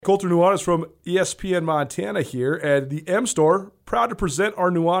Colter Nuanez from ESPN Montana here, and the M Store, proud to present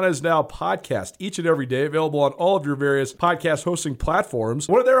our Nuanez Now podcast each and every day, available on all of your various podcast hosting platforms.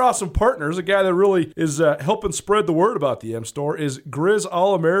 One of their awesome partners, a guy that really is helping spread the word about the M Store, is Grizz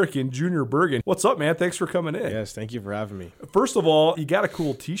All-American Junior Bergen. What's up, man? Thanks for coming in. Yes, thank you for having me. First of all, you got a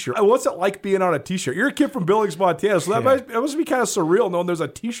cool t-shirt. What's it like being on a t-shirt? You're a kid from Billings, Montana, so that must be kind of surreal knowing there's a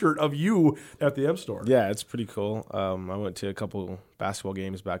t-shirt of you at the M Store. Yeah, it's pretty cool. I went to a couple basketball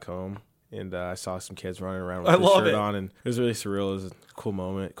games back home, and I saw some kids running around with the shirt on, and it was really surreal. It was a cool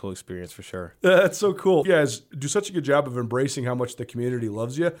moment, cool experience for sure. That's so cool. You guys do such a good job of embracing how much the community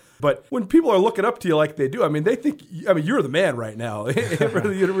loves you. But when people are looking up to you like they do, they think, you're the man right now for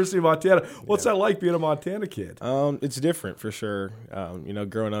the University of Montana. What's that like being a Montana kid? It's different for sure.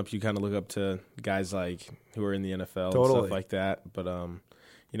 Growing up, you kind of look up to guys like who are in the NFL and stuff like that. But,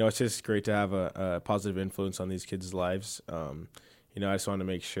 it's just great to have a positive influence on these kids' lives. I just want to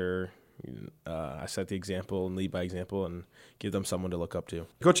make sure I set the example and lead by example and give them someone to look up to.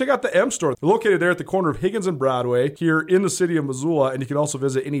 Go check out the M Store. They're located there at the corner of Higgins and Broadway here in the city of Missoula, and you can also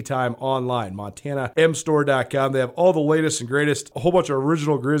visit anytime online, montanamstore.com. They have all the latest and greatest, a whole bunch of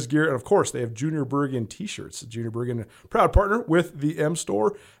original Grizz gear, and of course, they have Junior Bergen t-shirts. Junior Bergen, proud partner with the M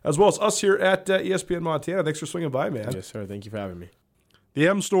Store, as well as us here at ESPN Montana. Thanks for swinging by, man. Yes, sir. Thank you for having me. The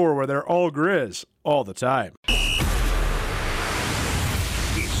M Store, where they're all Grizz all the time.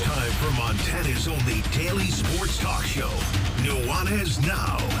 It's time for Montana's only daily sports talk show, Nuanez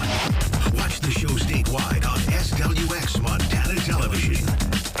Now. Watch the show statewide on SWX Montana Television.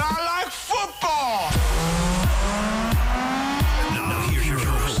 I like football! Now here's your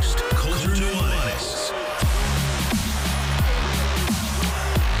host, Colter Nuanez.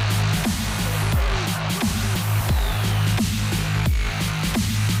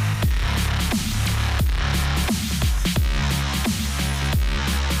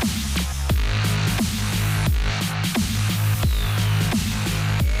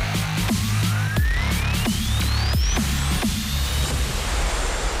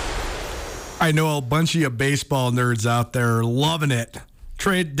 I know a bunch of you baseball nerds out there are loving it.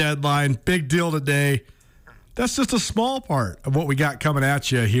 Trade deadline, big deal today. That's just a small part of what we got coming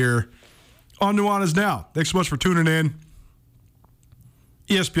at you here on Nuanez Now. Thanks so much for tuning in.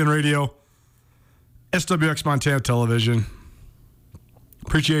 ESPN Radio, SWX Montana Television.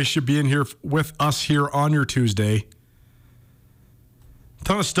 Appreciate you being here with us here on your Tuesday.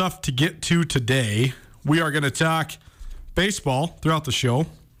 Ton of stuff to get to today. We are going to talk baseball throughout the show.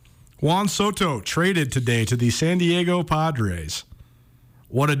 Juan Soto traded today to the San Diego Padres.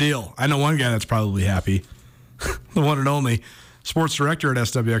 What a deal. I know one guy that's probably happy. The one and only sports director at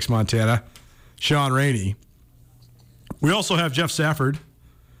SWX Montana, Sean Rainey. We also have Jeff Safford,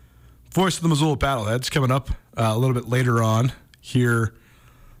 voice of the Missoula Paddleheads, coming up a little bit later on here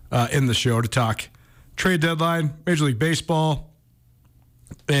in the show to talk trade deadline, Major League Baseball,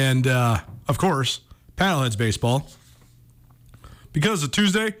 and, of course, Paddleheads baseball. Because it's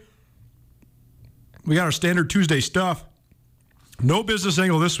Tuesday, we got our standard Tuesday stuff. No business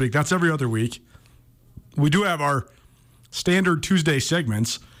angle this week. That's every other week. We do have our standard Tuesday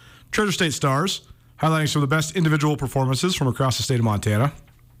segments. Treasure State Stars, highlighting some of the best individual performances from across the state of Montana.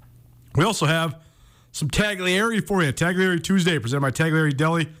 We also have some Taglieri for you. Taglieri Tuesday, presented by Taglieri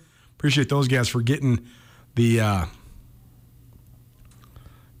Deli. Appreciate those guys for getting the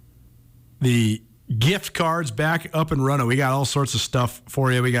gift cards back up and running. We got all sorts of stuff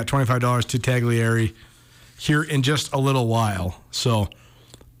for you. We got $25 to Taglieri here in just a little while. So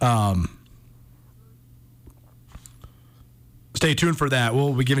stay tuned for that.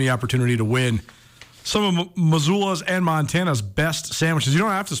 We'll be giving you the opportunity to win some of Missoula's and Montana's best sandwiches. You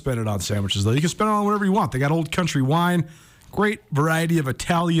don't have to spend it on sandwiches, though. You can spend it on whatever you want. They got Old Country wine, great variety of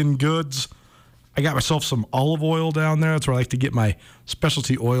Italian goods. I got myself some olive oil down there. That's where I like to get my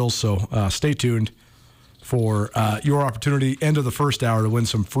specialty oils. So stay tuned for your opportunity, end of the first hour, to win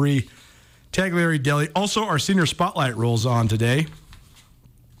some free Taglieri Deli. Also, our senior spotlight rolls on today.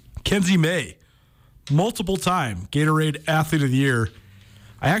 Kenzie May, multiple-time Gatorade Athlete of the Year.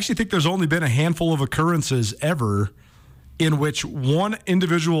 I actually think there's only been a handful of occurrences ever in which one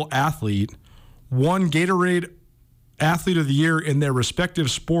individual athlete won Gatorade Athlete of the Year in their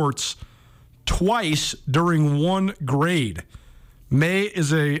respective sports twice during one grade. May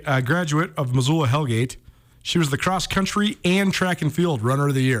is a graduate of Missoula Hellgate. She was the cross-country and track and field runner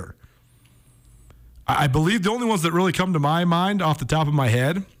of the year. I believe the only ones that really come to my mind off the top of my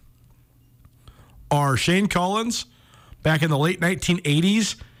head are Shane Collins. Back in the late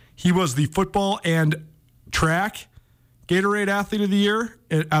 1980s, he was the football and track Gatorade Athlete of the Year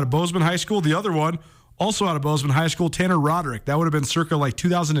out of Bozeman High School. The other one, Also out of Bozeman High School, Tanner Roderick. That would have been circa like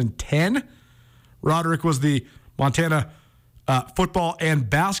 2010. Roderick was the Montana football and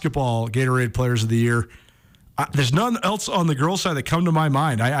basketball Gatorade Players of the Year. There's none else on the girls' side that come to my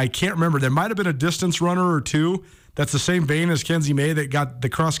mind. I can't remember. There might have been a distance runner or two that's the same vein as Kenzie May that got the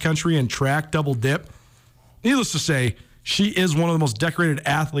cross country and track double dip. Needless to say, she is one of the most decorated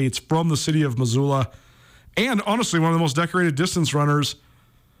athletes from the city of Missoula, and honestly, one of the most decorated distance runners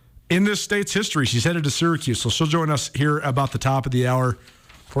in this state's history. She's headed to Syracuse, so she'll join us here about the top of the hour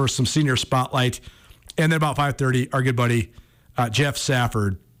for some senior spotlight. And then about 5:30, our good buddy Jeff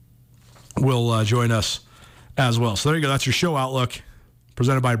Safford will join us as well. So there you go. That's your show outlook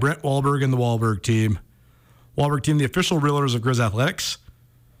presented by Brent Wahlberg and the Wahlberg team. Wahlberg team, the official realtors of Grizz Athletics.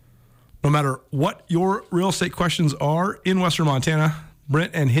 No matter what your real estate questions are in Western Montana,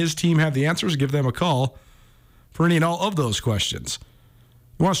 Brent and his team have the answers. Give them a call for any and all of those questions.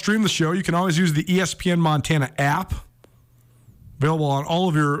 You want to stream the show, you can always use the ESPN Montana app. Available on all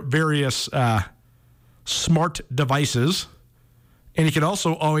of your various smart devices. And you can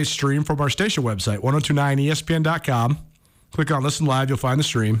also always stream from our station website, 1029ESPN.com. Click on Listen Live, you'll find the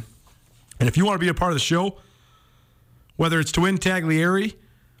stream. And if you want to be a part of the show, whether it's to win Taglieri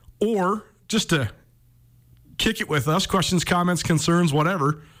or just to kick it with us, questions, comments, concerns,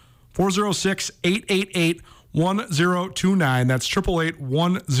 whatever, 406-888-1029. That's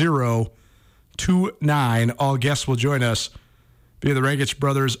 888-1029. All guests will join us via the Rankich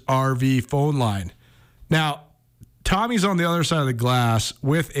Brothers RV phone line. Now, Tommy's on the other side of the glass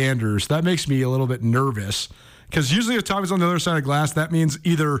with Anders. That makes me a little bit nervous because usually if Tommy's on the other side of the glass, that means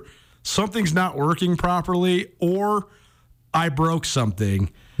either something's not working properly or I broke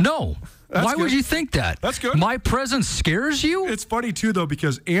something. No. That's Why good. would you think that? That's good. My presence scares you? It's funny, too, though,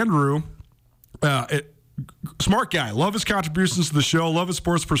 because Andrew, smart guy, love his contributions to the show, love his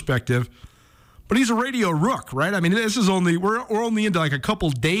sports perspective, but he's a radio rook, right? I mean, this is only, we're only into like a couple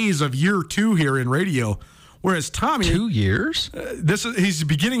days of year 2 here in radio. Whereas Tommy, 2 years? He's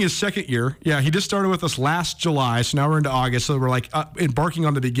beginning his second year. Yeah, he just started with us last July, so now we're into August. So we're like embarking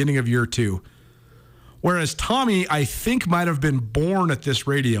on the beginning of year 2. Whereas Tommy, I think, might have been born at this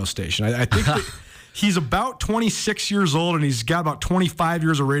radio station. I think that he's about 26 years old and he's got about 25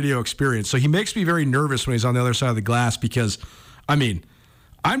 years of radio experience. So he makes me very nervous when he's on the other side of the glass because, I mean,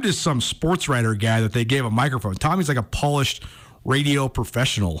 I'm just some sports writer guy that they gave a microphone. Tommy's like a polished radio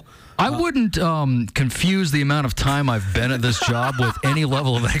professional. I wouldn't confuse the amount of time I've been at this job with any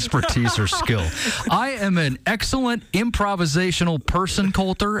level of expertise or skill. I am an excellent improvisational person,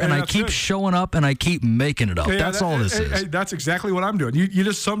 Coulter, and I keep showing up and I keep making it up. That's all this is. That's exactly what I'm doing. You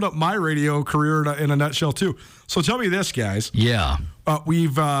just summed up my radio career in a nutshell, too. So tell me this, guys. Yeah.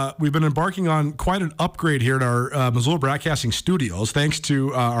 We've been embarking on quite an upgrade here at our Missoula Broadcasting Studios, thanks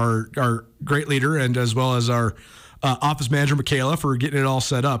to our great leader and as well as our office manager, Michaela, for getting it all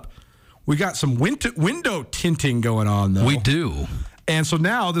set up. We got some window tinting going on, though. We do. And so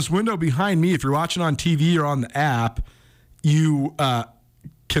now this window behind me, if you're watching on TV or on the app, you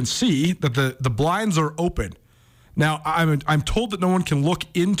can see that the blinds are open. Now, I'm told that no one can look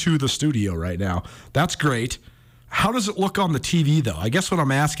into the studio right now. That's great. How does it look on the TV, though? I guess what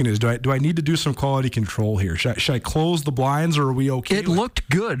I'm asking is, do I need to do some quality control here? Should I close the blinds, or are we okay? It looked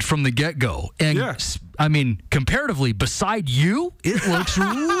good from the get-go. And, yeah. I mean, comparatively, beside you, it looks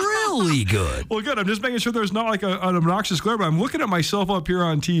really good. Well, good. I'm just making sure there's not like an obnoxious glare, but I'm looking at myself up here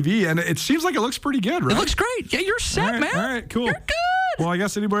on TV, and it seems like it looks pretty good, right? It looks great. Yeah, you're set, man. All right, cool. You're good. Well, I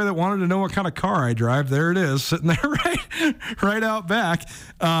guess anybody that wanted to know what kind of car I drive, there it is, sitting there right out back.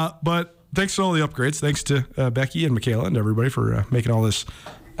 But thanks to all the upgrades. Thanks to Becky and Michaela and everybody for making all this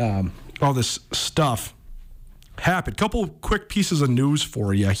stuff happen. Couple quick pieces of news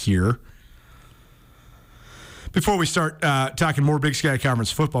for you here. Before we start talking more Big Sky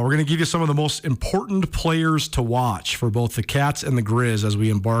Conference football, we're going to give you some of the most important players to watch for both the Cats and the Grizz as we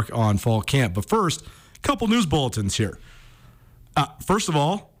embark on fall camp. But first, a couple news bulletins here. First of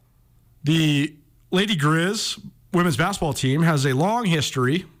all, the Lady Grizz women's basketball team has a long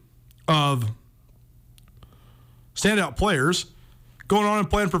history of standout players going on and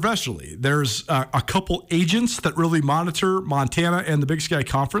playing professionally. There's a couple agents that really monitor Montana and the Big Sky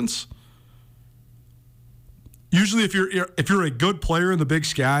Conference. Usually, if you're a good player in the Big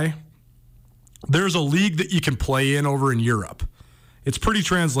Sky, there's a league that you can play in over in Europe. It's pretty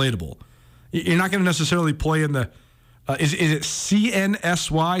translatable. You're not going to necessarily play in the is it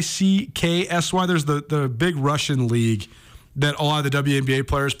CNSY, CKSY? There's the big Russian league that a lot of the WNBA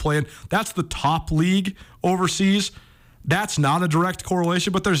players play in. That's the top league overseas. That's not a direct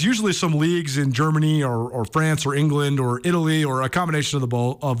correlation, but there's usually some leagues in Germany or France or England or Italy or a combination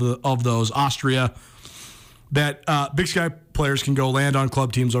of those, Austria, that Big Sky players can go land on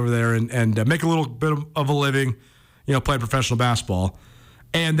club teams over there and make a little bit of a living, playing professional basketball.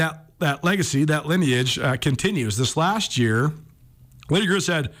 And that legacy, that lineage continues. This last year, Lady Grizz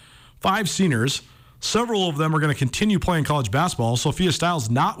had 5 seniors. Several of them are going to continue playing college basketball. Sophia Stiles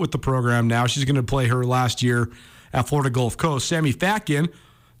not with the program now. She's going to play her last year at Florida Gulf Coast. Sammy Fatkin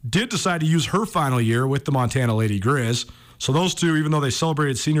did decide to use her final year with the Montana Lady Grizz. So those two, even though they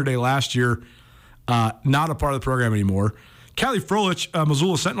celebrated Senior Day last year, not a part of the program anymore. Callie Froelich,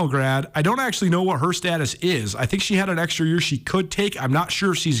 Missoula Sentinel grad, I don't actually know what her status is. I think she had an extra year she could take. I'm not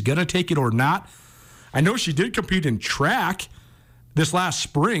sure if she's going to take it or not. I know she did compete in track this last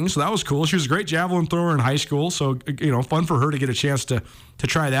spring, so that was cool. She was a great javelin thrower in high school, so fun for her to get a chance to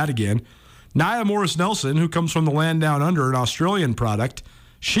try that again. Nia Morris-Nelson, who comes from the land down under, an Australian product,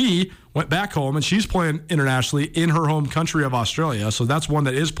 she went back home, and she's playing internationally in her home country of Australia, so that's one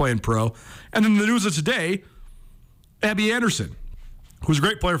that is playing pro. And then the news of today, Abby Anderson, who's a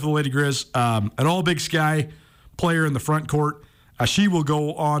great player for the Lady Grizz, an all Big Sky player in the front court. She will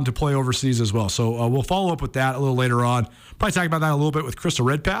go on to play overseas as well. So we'll follow up with that a little later on. Probably talk about that a little bit with Krista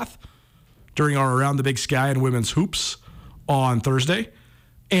Redpath during our Around the Big Sky and Women's Hoops on Thursday.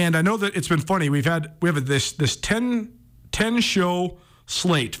 And I know that it's been funny. We have this 10 show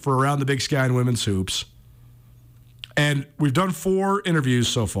slate for Around the Big Sky and Women's Hoops. And we've done 4 interviews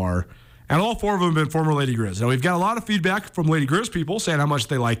so far. And all 4 of them have been former Lady Grizz. Now, we've got a lot of feedback from Lady Grizz people saying how much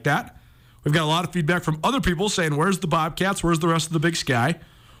they like that. We've got a lot of feedback from other people saying, where's the Bobcats? Where's the rest of the Big Sky?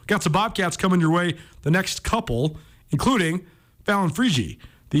 We've got some Bobcats coming your way the next couple, including Fallon Frigi,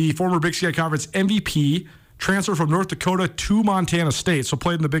 the former Big Sky Conference MVP, transferred from North Dakota to Montana State, so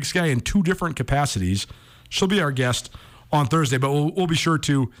played in the Big Sky in 2 different capacities. She'll be our guest on Thursday, but we'll be sure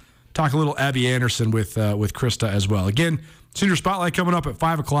to talk a little Abby Anderson with Krista as well. Again, Senior Spotlight coming up at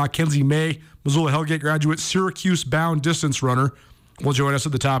 5 o'clock. Kenzie May, Missoula Hellgate graduate, Syracuse-bound distance runner, will join us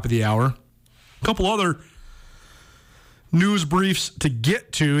at the top of the hour. A couple other news briefs to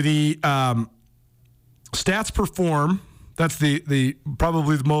get to. The Stats Perform, that's the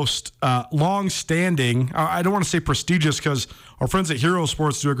probably the most long-standing, I don't want to say prestigious because our friends at Hero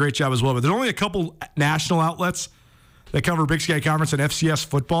Sports do a great job as well, but there's only a couple national outlets that cover Big Sky Conference and FCS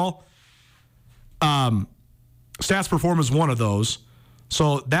football. Stats Perform is one of those.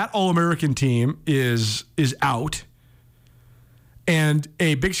 So that All-American team is out. And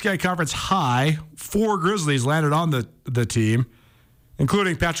a Big Sky Conference high, 4 Grizzlies landed on the team,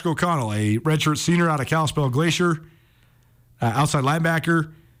 including Patrick O'Connell, a redshirt senior out of Kalispell Glacier, outside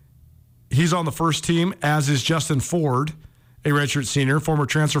linebacker. He's on the first team, as is Justin Ford, a redshirt senior, former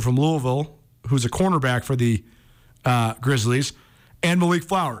transfer from Louisville, who's a cornerback for the Grizzlies, and Malik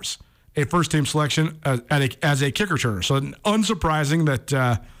Flowers, a first-team selection as a kicker returner. So unsurprising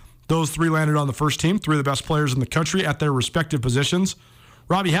that those 3 landed on the first team, 3 of the best players in the country at their respective positions.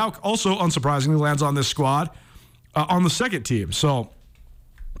 Robbie Hauk also, unsurprisingly, lands on this squad on the second team. So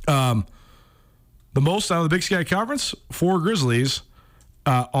the most out of the Big Sky Conference, 4 Grizzlies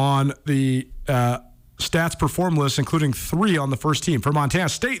on the Stats Perform list, including 3 on the first team. For Montana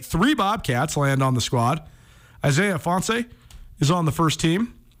State, 3 Bobcats land on the squad. Isaiah Fonse is on the first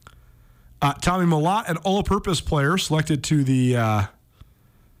team. Tommy Malott, an all-purpose player, selected to the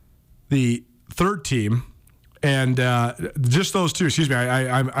third team. And just those 2, excuse me,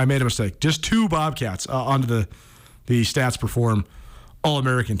 I made a mistake. Just 2 Bobcats onto the Stats Perform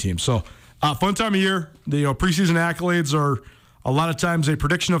All-American team. So fun time of year. The preseason accolades are a lot of times a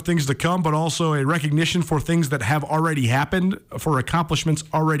prediction of things to come, but also a recognition for things that have already happened, for accomplishments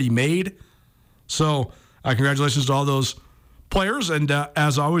already made. So congratulations to all those players. And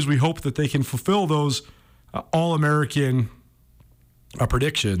as always, we hope that they can fulfill those All-American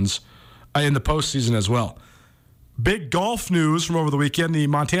predictions in the postseason as well. Big golf news from over the weekend. The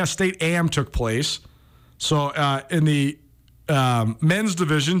Montana State AM took place. So in the men's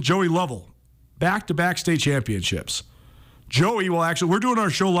division, Joey Lovell, back-to-back state championships. Joey will actually, we're doing our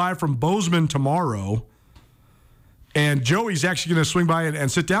show live from Bozeman tomorrow, and Joey's actually going to swing by and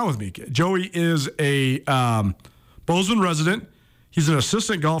sit down with me. Joey is a Bozeman resident. He's an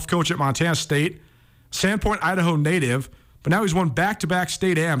assistant golf coach at Montana State, Sandpoint, Idaho native, but now he's won back-to-back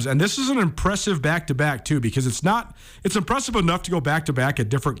state AMs. And this is an impressive back-to-back, too, because it's impressive enough to go back-to-back at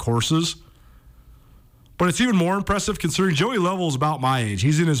different courses, but it's even more impressive considering Joey Lovell is about my age.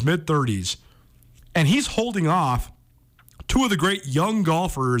 He's in his mid-30s, and he's holding off 2 of the great young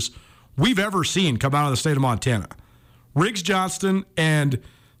golfers we've ever seen come out of the state of Montana. Riggs Johnston and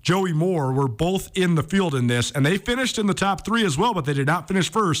Joey Moore were both in the field in this, and they finished in the top 3 as well, but they did not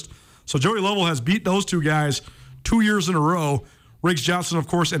finish first. So Joey Lovell has beat those 2 guys 2 years in a row. Riggs Johnston, of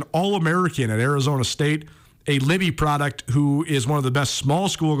course, an All-American at Arizona State, a Libby product who is one of the best small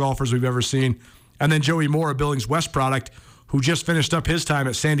school golfers we've ever seen. And then Joey Moore, a Billings West product, who just finished up his time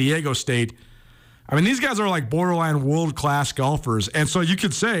at San Diego State. I mean, these guys are like borderline world-class golfers. And so you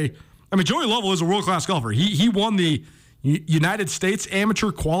could say, I mean, Joey Lovell is a world-class golfer. He won the United States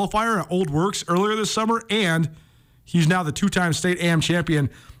Amateur Qualifier at Old Works earlier this summer, and he's now the two-time state AM champion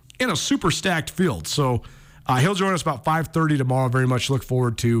in a super stacked field. So he'll join us about 5:30 tomorrow. Very much look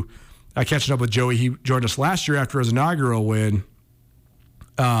forward to catching up with Joey. He joined us last year after his inaugural win.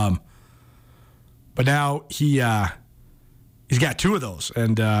 But now he's got two of those,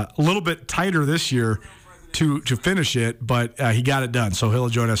 and a little bit tighter this year to finish it, but he got it done. So he'll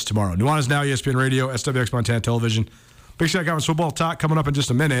join us tomorrow. Nuanez Now, ESPN Radio, SWX Montana Television. Big Sky Conference football talk coming up in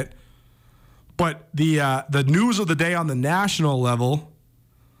just a minute. But the news of the day on the national level,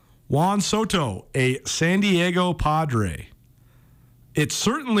 Juan Soto, a San Diego Padre. It's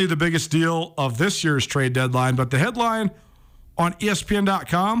certainly the biggest deal of this year's trade deadline, but the headline on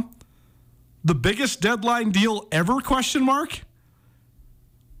ESPN.com, the biggest deadline deal ever, ?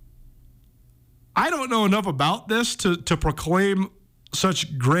 I don't know enough about this to proclaim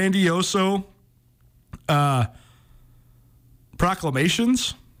such grandioso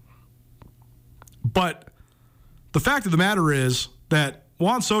proclamations. But the fact of the matter is that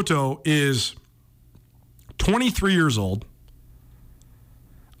Juan Soto is 23 years old.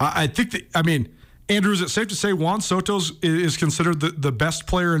 I think that, I mean, Andrew, is it safe to say Juan Soto is considered the best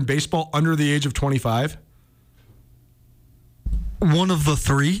player in baseball under the age of 25? One of the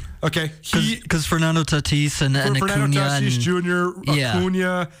three. Okay. Because Fernando Tatis and Acuna. Fernando Tatis Jr.,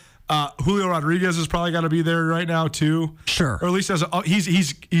 Acuna, Julio Rodriguez has probably got to be there right now too. Sure. Or at least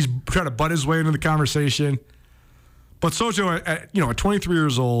he's trying to butt his way into the conversation. But Soto, at 23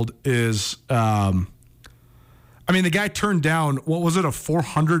 years old is, the guy turned down, what was it, a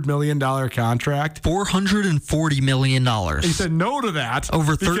 $400 million contract? $440 million. He said no to that.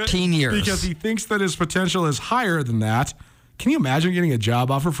 Over 13 years. Because he thinks that his potential is higher than that. Can you imagine getting a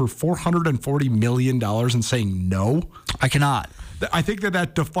job offer for $440 million and saying no? I cannot. I think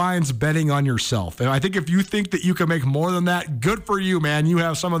that defines betting on yourself. And I think if you think that you can make more than that, good for you, man. You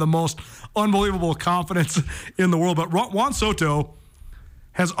have some of the most unbelievable confidence in the world. But Juan Soto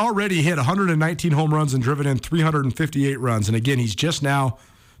has already hit 119 home runs and driven in 358 runs. And again, he's just now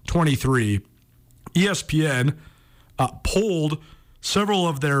 23. ESPN polled several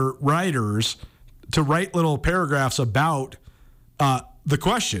of their writers to write little paragraphs about the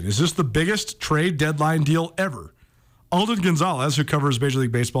question, is this the biggest trade deadline deal ever? Alden Gonzalez, who covers Major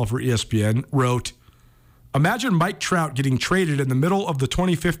League Baseball for ESPN, wrote, imagine Mike Trout getting traded in the middle of the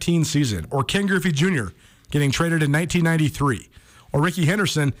 2015 season, or Ken Griffey Jr. getting traded in 1993, or Ricky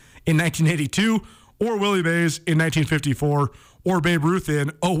Henderson in 1982, or Willie Mays in 1954, or Babe Ruth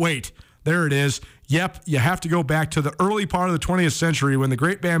in, oh wait, there it is. Yep, you have to go back to the early part of the 20th century when the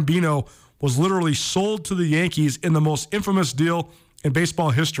great Bambino was literally sold to the Yankees in the most infamous deal in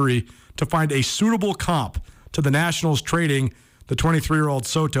baseball history to find a suitable comp to the Nationals trading the 23-year-old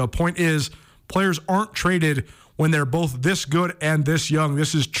Soto. Point is, players aren't traded when they're both this good and this young.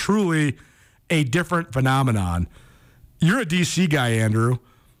 This is truly a different phenomenon. You're a DC guy, Andrew.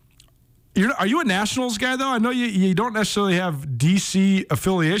 Are you a Nationals guy, though? I know you don't necessarily have DC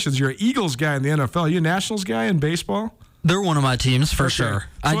affiliations. You're an Eagles guy in the NFL. Are you a Nationals guy in baseball? They're one of my teams, for sure.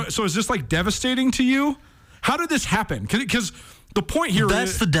 So is this, like, devastating to you? How did this happen? Because the point here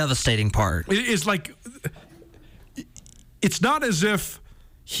That's the devastating part. Is like, it's not as if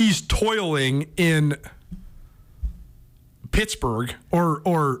he's toiling in Pittsburgh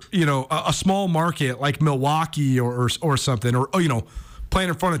or a small market like Milwaukee or something, or playing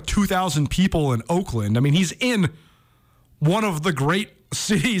in front of 2,000 people in Oakland. I mean, he's in one of the great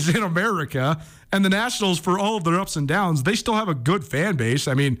cities in America, and the Nationals, for all of their ups and downs, they still have a good fan base.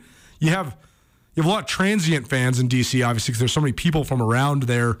 I mean, you have a lot of transient fans in DC, obviously, because there's so many people from around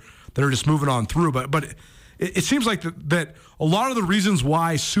there that are just moving on through. But it seems like that a lot of the reasons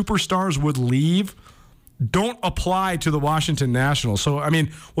why superstars would leave don't apply to the Washington Nationals. So, I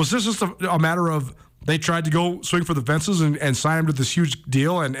mean, was this just a matter of they tried to go swing for the fences and sign him to this huge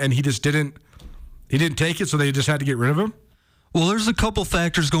deal, and he just didn't take it, so they just had to get rid of him? Well, there's a couple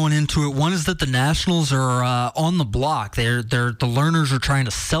factors going into it. One is that the Nationals are on the block. The Lerners are trying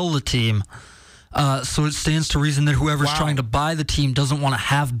to sell the team. So it stands to reason that whoever's trying to buy the team doesn't want to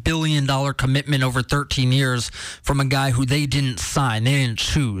have $billion commitment over 13 years from a guy who they didn't sign. They didn't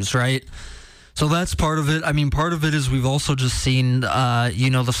choose, right? So that's part of it. I mean, part of it is we've also just seen,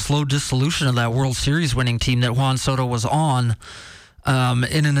 the slow dissolution of that World Series winning team that Juan Soto was on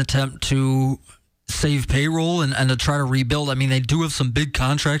in an attempt to save payroll and to try to rebuild. I mean, they do have some big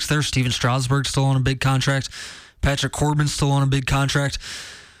contracts there. Steven Strasburg's still on a big contract. Patrick Corbin's still on a big contract.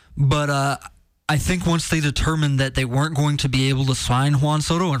 But I think once they determined that they weren't going to be able to sign Juan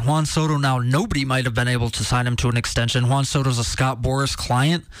Soto, and Juan Soto now nobody might have been able to sign him to an extension. Juan Soto's a Scott Boras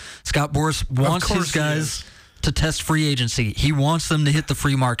client. Scott Boras wants his guys to test free agency. He wants them to hit the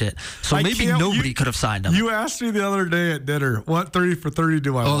free market. So maybe nobody could have signed him. You asked me the other day at dinner, what 30 for 30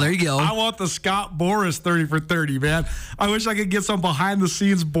 do I want? Oh, there you go. I want the Scott Boras 30 for 30, man. I wish I could get some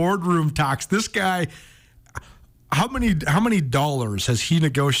behind-the-scenes boardroom talks. This guy, how many dollars has he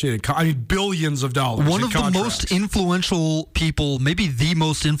negotiated? I mean, billions of dollars. One of the most influential people, maybe the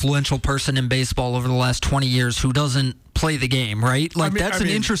most influential person in baseball over the last 20 years who doesn't play the game, right? Like, that's an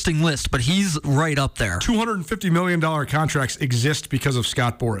interesting list, but he's right up there. $250 million contracts exist because of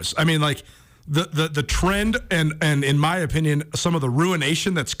Scott Boras. I mean, like, the trend and in my opinion, some of the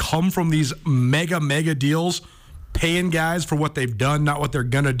ruination that's come from these mega deals, paying guys for what they've done, not what they're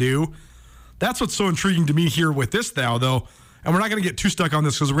going to do. That's what's so intriguing to me here with this now, though. And we're not going to get too stuck on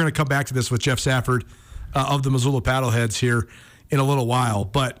this because we're going to come back to this with Jeff Safford of the Missoula Paddleheads here in a little while.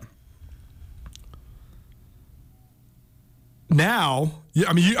 But now,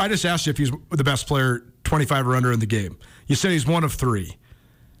 I mean, I just asked you if he's the best player 25 or under in the game. You said he's one of three.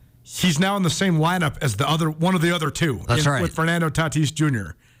 He's now in the same lineup as one of the other two. That's right. With Fernando Tatis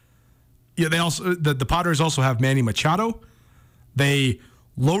Jr. Yeah, they also the Padres also have Manny Machado. They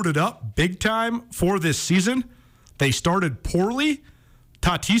loaded up big time for this season. They started poorly.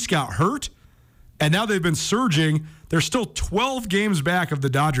 Tatis got hurt, and now they've been surging. They're still 12 games back of the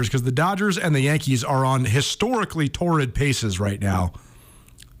Dodgers because the Dodgers and the Yankees are on historically torrid paces right now.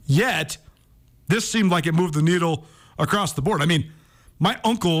 Yet, this seemed like it moved the needle across the board. I mean, my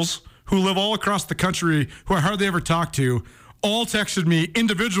uncles who live all across the country, who I hardly ever talk to, all texted me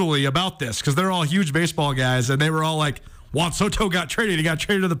individually about this because they're all huge baseball guys, and they were all like, Juan Soto got traded. He got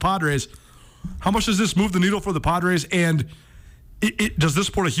traded to the Padres. How much does this move the needle for the Padres? And does this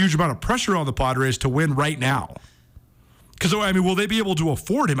put a huge amount of pressure on the Padres to win right now? Because, I mean, will they be able to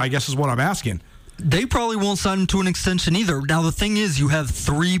afford him, I guess is what I'm asking. They probably won't sign him to an extension either. Now, the thing is, you have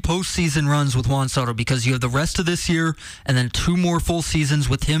 3 postseason runs with Juan Soto because you have the rest of this year and then 2 more full seasons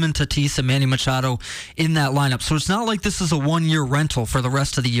with him and Tatis and Manny Machado in that lineup. So it's not like this is a 1-year rental for the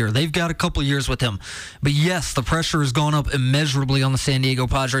rest of the year. They've got a couple years with him. But yes, the pressure has gone up immeasurably on the San Diego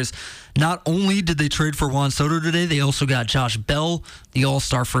Padres. Not only did they trade for Juan Soto today, they also got Josh Bell, the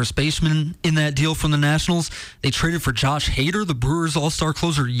all-star first baseman, in that deal from the Nationals. They traded for Josh Hader, the Brewers all-star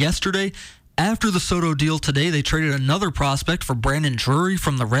closer, yesterday. After the Soto deal today, they traded another prospect for Brandon Drury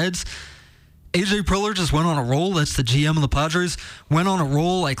from the Reds. AJ Preller just went on a roll. That's the GM of the Padres. Went on a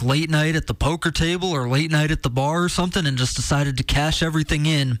roll like late night at the poker table or late night at the bar or something and just decided to cash everything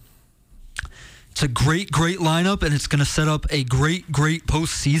in. It's a great lineup, and it's going to set up a great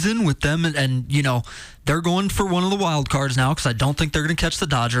postseason with them. And, you know, they're going for one of the wild cards now because I don't think they're going to catch the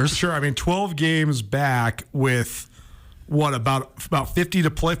Dodgers. Sure. I mean, 12 games back with... What, about 50 to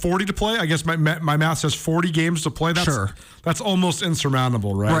play, 40 to play? I guess my math says 40 games to play. That's almost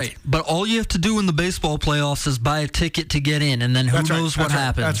insurmountable, right? Right. But all you have to do in the baseball playoffs is buy a ticket to get in, and then who knows what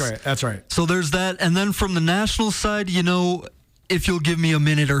happens. That's right. So there's that. And then from the Nationals side, you know, if you'll give me a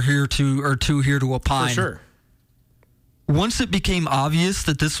minute or two here to opine. For sure. Once it became obvious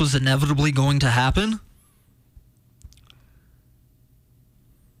that this was inevitably going to happen,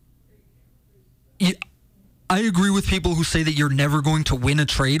 I agree with people who say that you're never going to win a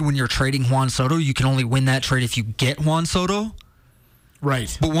trade when you're trading Juan Soto. You can only win that trade if you get Juan Soto.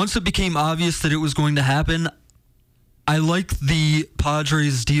 Right. But once it became obvious that it was going to happen, I like the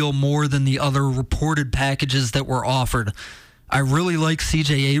Padres deal more than the other reported packages that were offered. I really like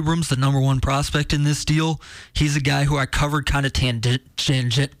C.J. Abrams, the number 1 prospect in this deal. He's a guy who I covered kind of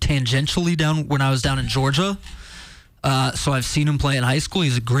tangentially down when I was down in Georgia. So I've seen him play in high school.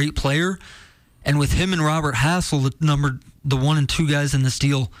 He's a great player. And with him and Robert Hassel, the 1 and 2 guys in this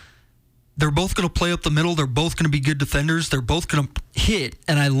deal, they're both going to play up the middle. They're both going to be good defenders. They're both going to hit.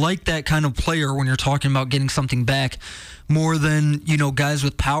 And I like that kind of player when you're talking about getting something back more than, you know, guys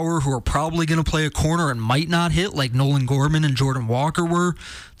with power who are probably going to play a corner and might not hit, like Nolan Gorman and Jordan Walker were,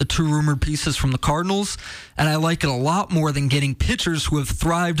 the 2 rumored pieces from the Cardinals. And I like it a lot more than getting pitchers who have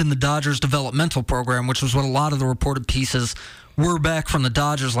thrived in the Dodgers developmental program, which was what a lot of the reported pieces were back from the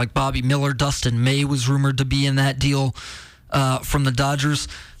Dodgers, like Bobby Miller. Dustin May was rumored to be in that deal from the Dodgers.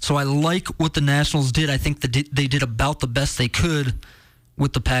 So I like what the Nationals did. I think they did about the best they could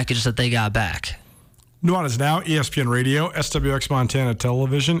with the package that they got back. Nuanez Now, ESPN Radio, SWX Montana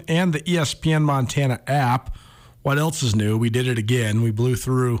Television, and the ESPN Montana app. What else is new? We did it again. We blew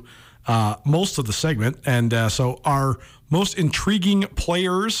through most of the segment. And so our most intriguing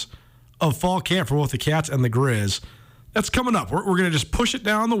players of fall camp for both the Cats and the Grizz, that's coming up. We're going to just push it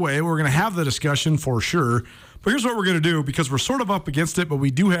down the way. We're going to have the discussion for sure. But here's what we're going to do, because we're sort of up against it, but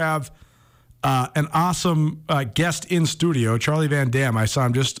we do have an awesome guest in studio, Charlie Van Dam. I saw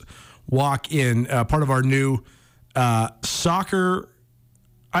him just walk in, part of our new soccer,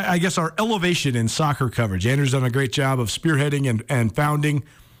 I guess our elevation in soccer coverage. Andrew's done a great job of spearheading and founding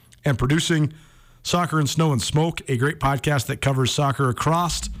and producing Soccer and Snow and Smoke, a great podcast that covers soccer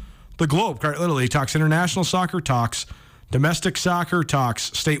across the globe. Quite literally, talks international soccer, talks domestic soccer,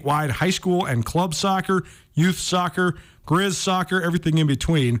 talks statewide high school and club soccer, youth soccer, Grizz soccer, everything in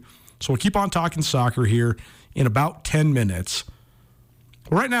between. So we'll keep on talking soccer here in about 10 minutes.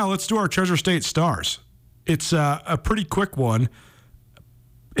 Right now, let's do our Treasure State Stars. It's a pretty quick one.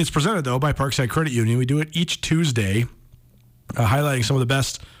 It's presented, though, by Parkside Credit Union. We do it each Tuesday, highlighting some of the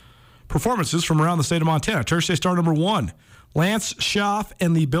best performances from around the state of Montana. Treasure State Star number 1, Lance Schaff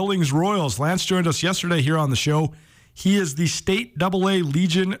and the Billings Royals. Lance joined us yesterday here on the show. He is the State AA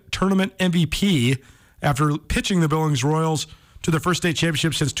Legion Tournament MVP after pitching the Billings Royals to their first state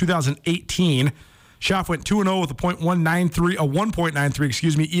championship since 2018. Schaff went 2-0 with a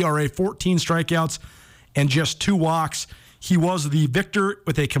 1.93 ERA, 14 strikeouts, and just 2 walks. He was the victor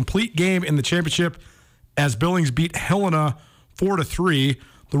with a complete game in the championship as Billings beat Helena 4-3.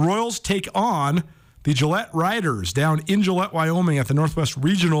 The Royals take on the Gillette Riders down in Gillette, Wyoming at the Northwest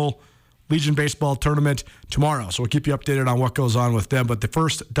Regional Legion Baseball Tournament tomorrow. So we'll keep you updated on what goes on with them. But the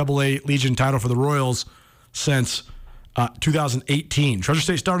first AA Legion title for the Royals since 2018. Treasure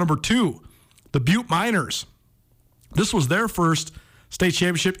State Star number 2, the Butte Miners. This was their first state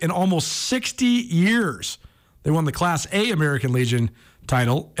championship in almost 60 years. They won the Class A American Legion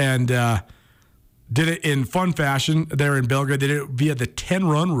title and did it in fun fashion there in Belgrade. They did it via the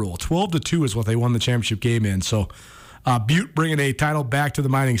 10-run rule. 12-2 is what they won the championship game in. So Butte bringing a title back to the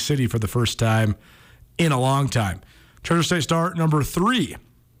mining city for the first time in a long time. Treasure State Star number 3.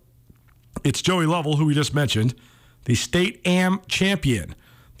 It's Joey Lovell, who we just mentioned, the state AM champion,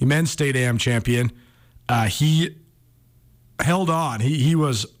 the men's state AM champion. He held on. He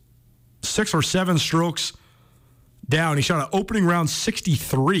was 6 or 7 strokes down. He shot an opening round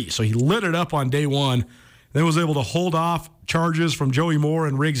 63, so he lit it up on day 1, then was able to hold off charges from Joey Moore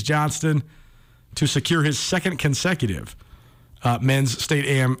and Riggs Johnston to secure his second consecutive men's state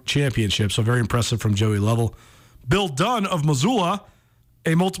AM championship. So very impressive from Joey Lovell. Bill Dunn of Missoula,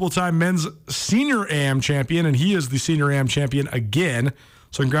 a multiple-time men's senior AM champion, and he is the senior AM champion again.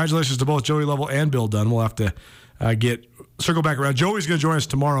 So congratulations to both Joey Lovell and Bill Dunn. We'll have to circle back around. Joey's going to join us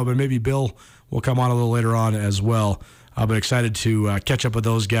tomorrow, but maybe Bill will come on a little later on as well. But excited to catch up with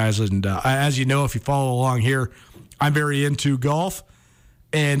those guys. And as you know, if you follow along here, I'm very into golf,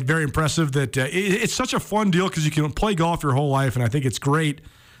 and very impressive that it's such a fun deal because you can play golf your whole life. And I think it's great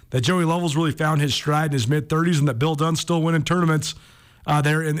that Joey Lovell's really found his stride in his mid-30s and that Bill Dunn's still winning tournaments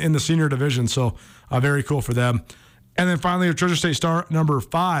there in the senior division. So very cool for them. And then finally, our Treasure State Star number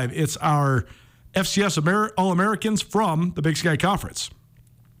 5. It's our FCS All-Americans from the Big Sky Conference.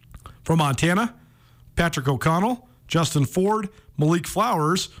 From Montana, Patrick O'Connell, Justin Ford, Malik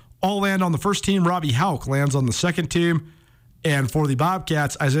Flowers all land on the first team. Robbie Hauk lands on the second team. And for the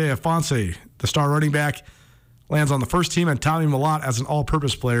Bobcats, Isaiah Fonse, the star running back, lands on the first team. And Tommy Malott, as an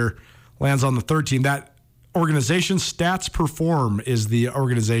all-purpose player, lands on the third team. That organization, Stats Perform, is the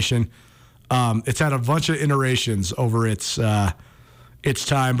organization. It's had a bunch of iterations over its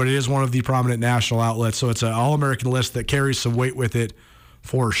time, but it is one of the prominent national outlets. So it's an all-American list that carries some weight with it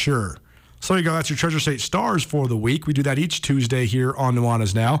for sure. So there you go. That's your Treasure State Stars for the week. We do that each Tuesday here on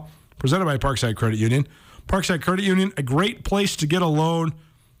Nuanez Now, presented by Parkside Credit Union. Parkside Credit Union, a great place to get a loan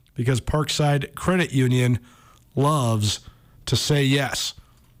because Parkside Credit Union loves to say yes.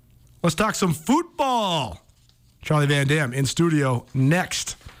 Let's talk some football. Charlie Van Dam in studio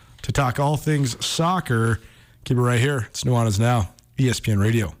next to talk all things soccer. Keep it right here. It's Nuanez Now, ESPN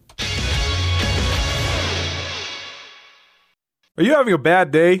Radio. Are you having a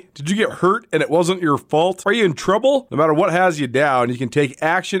bad day? Did you get hurt and it wasn't your fault? Are you in trouble? No matter what has you down, you can take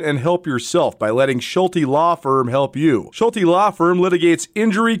action and help yourself by letting Schulte Law Firm help you. Schulte Law Firm litigates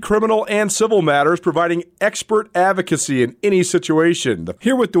injury, criminal, and civil matters, providing expert advocacy in any situation.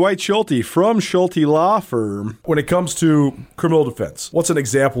 Here with Dwight Schulte from Schulte Law Firm. When it comes to criminal defense, what's an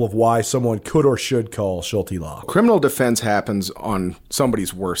example of why someone could or should call Schulte Law? Criminal defense happens on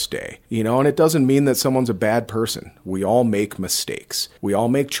somebody's worst day, and it doesn't mean that someone's a bad person. We all make mistakes. mistakes. We all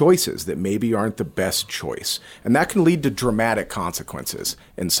make choices that maybe aren't the best choice, and that can lead to dramatic consequences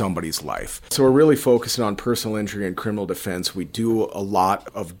in somebody's life. So we're really focusing on personal injury and criminal defense. We do a lot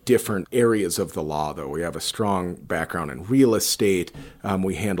of different areas of the law, though. We have a strong background in real estate.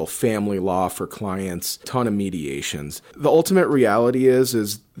 We handle family law for clients, a ton of mediations. The ultimate reality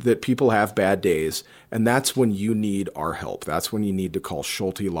is that people have bad days, and that's when you need our help. That's when you need to call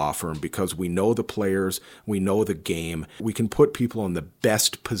Schulte Law Firm, because we know the players, we know the game. We can put people in the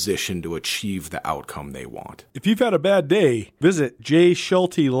best position to achieve the outcome they want. If you've had a bad day, visit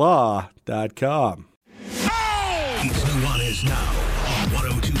jschultelaw.com. It's Nuanez Now on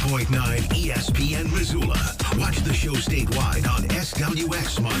 102.9 ESPN Missoula. Watch the show statewide on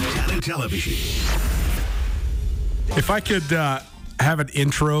SWX Montana Television. If I could have an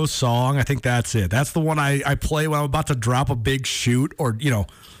intro song, I think that's it. That's the one I play when I'm about to drop a big shoot or,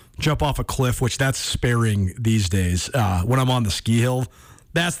 jump off a cliff, which that's sparing these days. When I'm on the ski hill,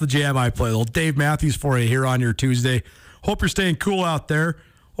 that's the jam I play. Little Dave Matthews for you here on your Tuesday. Hope you're staying cool out there.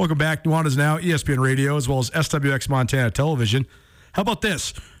 Welcome back. Nuanez Now, ESPN Radio, as well as SWX Montana Television. How about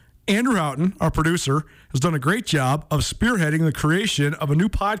this? Andrew Houghton, our producer, has done a great job of spearheading the creation of a new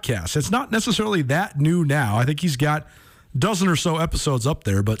podcast. It's not necessarily that new now. I think he's got a dozen or so episodes up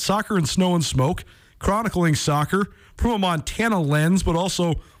there, but Soccer and Snow and Smoke, chronicling soccer from a Montana lens, but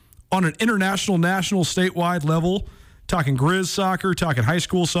also on an international, national, statewide level, talking Grizz soccer, talking high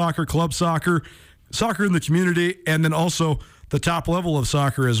school soccer, club soccer, soccer in the community, and then also the top level of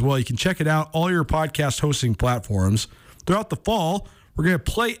soccer as well. You can check it out, all your podcast hosting platforms. Throughout the fall, we're going to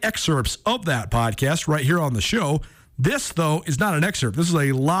play excerpts of that podcast right here on the show. This, though, is not an excerpt. This is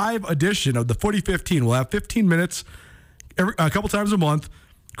a live edition of the Footy 15. We'll have 15 minutes a couple times a month,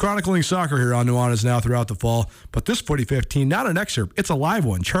 chronicling soccer here on Nuanez Now throughout the fall. But this Footy 15, not an excerpt. It's a live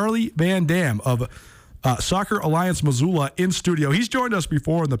one. Charlie Van Dam of Soccer Alliance Missoula in studio. He's joined us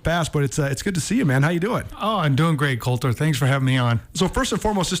before in the past, but it's good to see you, man. How you doing? Oh, I'm doing great, Coulter. Thanks for having me on. So first and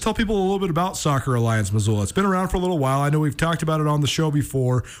foremost, just tell people a little bit about Soccer Alliance Missoula. It's been around for a little while. I know we've talked about it on the show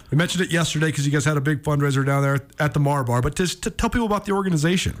before. We mentioned it yesterday because you guys had a big fundraiser down there at the Mar Bar. But just tell people about the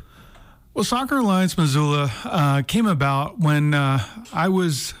organization. Well, Soccer Alliance Missoula came about when I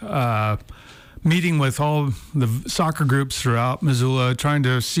was meeting with all the soccer groups throughout Missoula, trying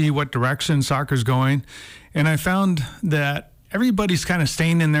to see what direction soccer's going. And I found that everybody's kind of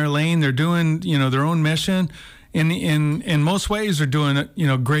staying in their lane. They're doing, their own mission. In most ways, they're doing,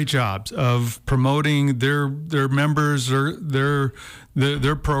 great jobs of promoting their members,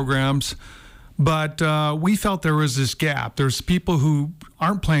 their programs. But we felt there was this gap. There's people who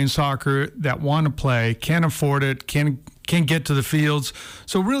aren't playing soccer that want to play, can't afford it, can't get to the fields.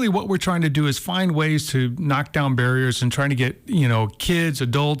 So really what we're trying to do is find ways to knock down barriers and trying to get, kids,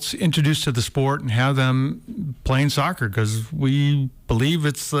 adults introduced to the sport and have them playing soccer, because we believe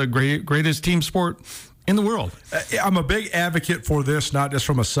it's the greatest team sport in the world. I'm a big advocate for this, not just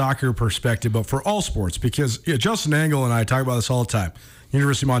from a soccer perspective, but for all sports, because Justin Engel and I talk about this all the time.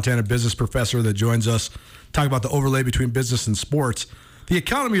 University of Montana business professor that joins us, talk about the overlay between business and sports. The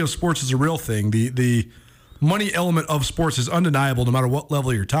economy of sports is a real thing. The money element of sports is undeniable no matter what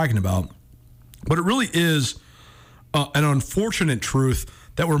level you're talking about. But it really is an unfortunate truth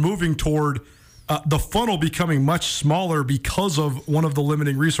that we're moving toward the funnel becoming much smaller because of one of the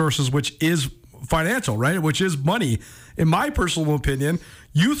limiting resources, which is financial, right? Which is money. In my personal opinion,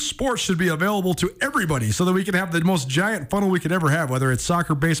 youth sports should be available to everybody so that we can have the most giant funnel we could ever have, whether it's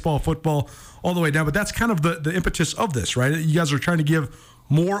soccer, baseball, football, all the way down. But that's kind of the impetus of this, right? You guys are trying to give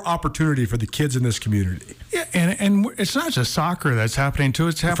more opportunity for the kids in this community. Yeah, and it's not just soccer that's happening too.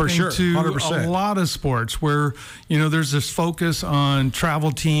 It's happening to 100%. A lot of sports where, there's this focus on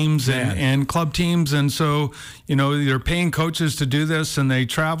travel teams and club teams. And so, they're paying coaches to do this and they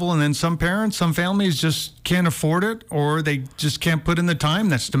travel. And then some parents, some families just can't afford it, or they just can't put in the time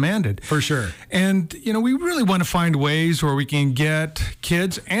that's demanded. For sure. And, we really want to find ways where we can get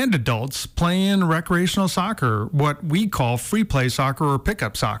kids and adults playing recreational soccer, what we call free play soccer or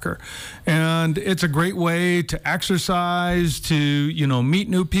pickup soccer. And it's a great way to exercise, to, meet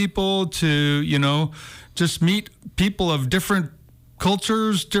new people, to, just meet people of different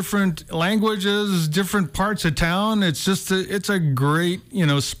cultures, different languages, different parts of town. It's just it's a great,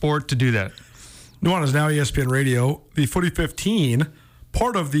 sport to do that. Nuanez Now, ESPN Radio, the Footy 15,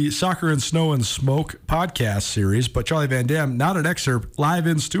 part of the Soccer and Snow and Smoke podcast series. But Charlie Van Dam, not an excerpt, live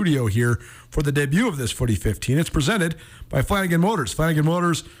in studio here for the debut of this Footy 15. It's presented by Flanagan Motors. Flanagan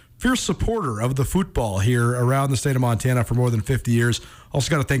Motors, fierce supporter of the football here around the state of Montana for more than 50 years.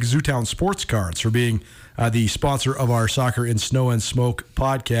 Also got to thank Zootown Sports Cards for being the sponsor of our Soccer and Snow and Smoke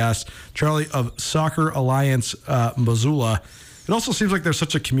podcast. Charlie of Soccer Alliance Missoula. it also seems like there's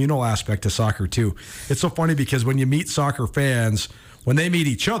such a communal aspect to soccer too. It's so funny because when you meet soccer fans, when they meet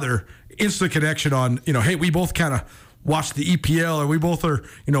each other, instant connection on, hey, we both kind of watch the EPL, or we both are,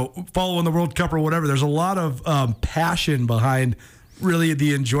 following the World Cup or whatever. There's a lot of passion behind really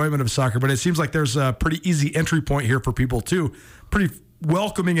the enjoyment of soccer, but it seems like there's a pretty easy entry point here for people too. Pretty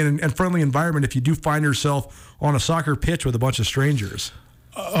welcoming and friendly environment if you do find yourself on a soccer pitch with a bunch of strangers.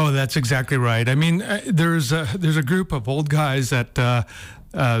 Oh, that's exactly right. I mean, there's a group of old guys that they're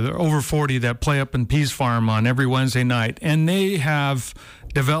over 40 that play up in Peas Farm on every Wednesday night, and they have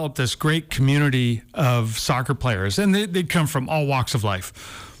developed this great community of soccer players, and they come from all walks of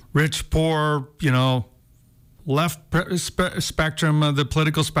life, rich, poor, left spectrum of the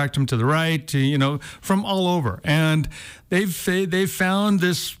political spectrum to the right, from all over, and they've found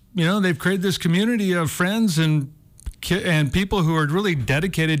this, they've created this community of friends and people who are really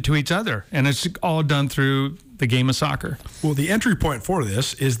dedicated to each other, and it's all done through the game of soccer. Well, the entry point for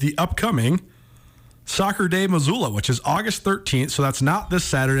this is the upcoming Soccer Day Missoula, which is August 13th. So that's not this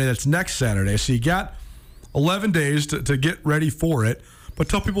Saturday, that's next Saturday. So you got 11 days to get ready for it. But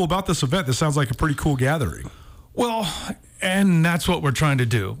tell people about this event. This sounds like a pretty cool gathering. Well, and that's what we're trying to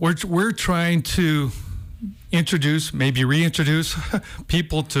do. We're trying to introduce, maybe reintroduce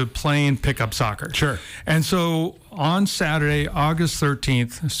people to playing pickup soccer. Sure. And so on Saturday, August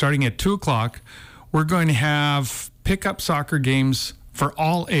 13th, starting at 2 o'clock, we're going to have pickup soccer games for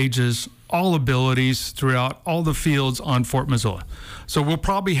all ages, all abilities throughout all the fields on Fort Missoula. So we'll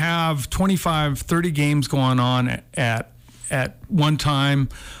probably have 25, 30 games going on at one time.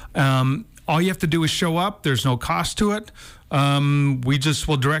 All you have to do is show up. There's no cost to it. We just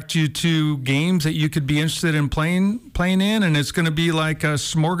will direct you to games that you could be interested in playing in, and it's going to be like a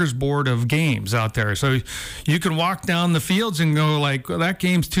smorgasbord of games out there. So you can walk down the fields and go like, well, that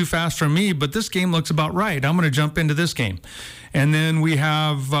game's too fast for me, but this game looks about right. I'm going to jump into this game. And then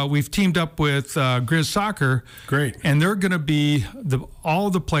we've teamed up with Grizz Soccer. Great. And they're going to be all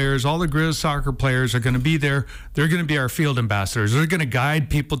the Grizz Soccer players are going to be there. They're going to be our field ambassadors. They're going to guide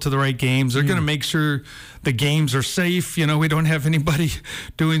people to the right games. They're going to make sure the games are safe. We don't have anybody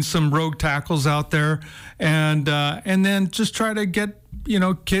doing some rogue tackles out there. And then just try to get,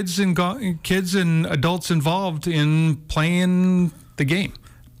 kids and adults involved in playing the game.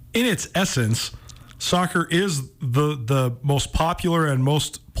 In its essence, soccer is the most popular and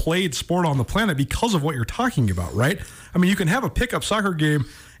most played sport on the planet because of what you're talking about, right? I mean, you can have a pickup soccer game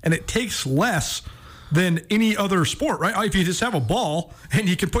and it takes less than any other sport, right? If you just have a ball and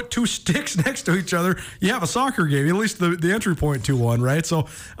you can put two sticks next to each other, you have a soccer game, at least the entry point to one, right? So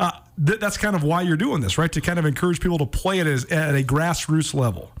that's kind of why you're doing this, right? To kind of encourage people to play it at a grassroots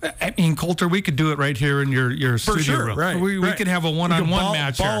level. I mean, Coulter, we could do it right here in your studio sure, room. Right, we could have a one-on-one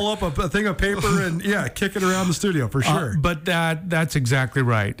match here. Ball up a thing of paper and, kick it around the studio for sure. But that's exactly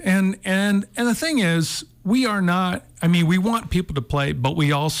right. And the thing is, we are not, we want people to play, but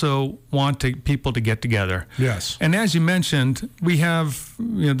we also want people to get together. Yes. And as you mentioned, we have,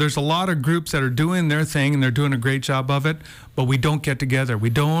 there's a lot of groups that are doing their thing and they're doing a great job of it, but we don't get together.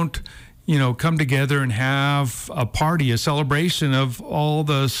 We don't, come together and have a party, a celebration of all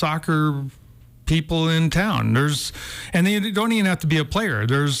the soccer people in town. And they don't even have to be a player.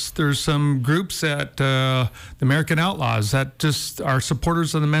 There's some groups at the American Outlaws that just are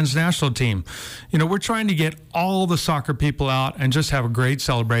supporters of the men's national team. We're trying to get all the soccer people out and just have a great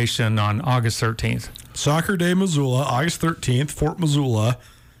celebration on August 13th. Soccer Day Missoula, August 13th, Fort Missoula.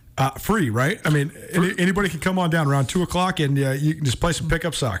 Free, right? I mean, anybody can come on down around 2 o'clock and you can just play some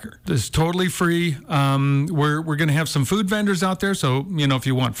pickup soccer. It's totally free. We're going to have some food vendors out there. So, if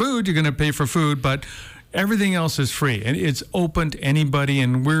you want food, you're going to pay for food, but everything else is free. And it's open to anybody.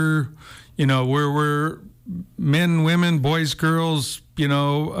 And we're men, women, boys, girls,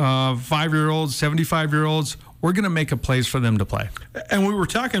 5-year-olds, 75-year-olds. We're going to make a place for them to play. And we were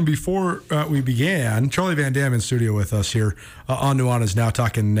talking before we began. Charlie Van Dam in studio with us here on Nuanez Now,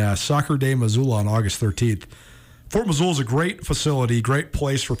 talking Soccer Day Missoula on August 13th. Fort Missoula is a great facility, great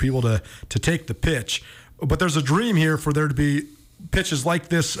place for people to take the pitch. But there's a dream here for there to be pitches like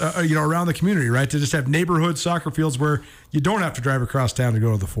this, around the community, right? To just have neighborhood soccer fields where you don't have to drive across town to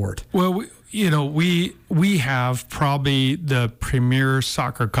go to the Fort. Well, we have probably the premier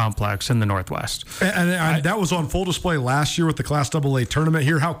soccer complex in the Northwest. And that was on full display last year with the Class AA tournament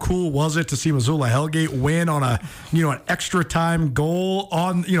here. How cool was it to see Missoula Hellgate win on an extra time goal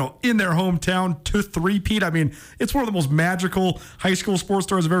on, in their hometown to three-peat? I mean, it's one of the most magical high school sports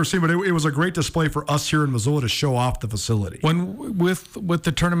stories I've ever seen, but it was a great display for us here in Missoula to show off the facility. When with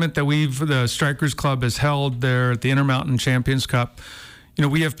the tournament that the Strikers Club has held there at the Intermountain Champions Cup,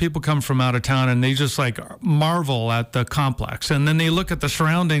 we have people come from out of town and they just like marvel at the complex. And then they look at the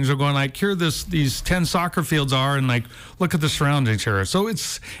surroundings. They're going like, here these 10 soccer fields are, and like, look at the surroundings here. So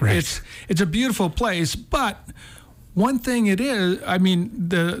it's a beautiful place. But one thing it is,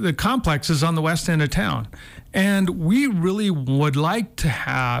 the complex is on the west end of town. And we really would like to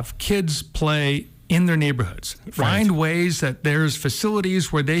have kids play in their neighborhoods. Right. Find ways that there's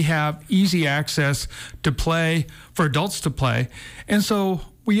facilities where they have easy access to play, for adults to play. And so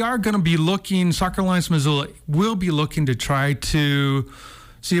we are going to be looking, Soccer Alliance Missoula will be looking to try to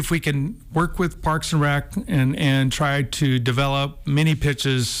see if we can work with Parks and Rec and try to develop mini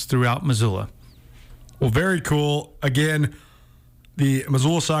pitches throughout Missoula. Well, very cool. Again, the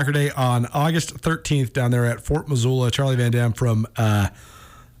Missoula Soccer Day on August 13th down there at Fort Missoula. Charlie Van Dam from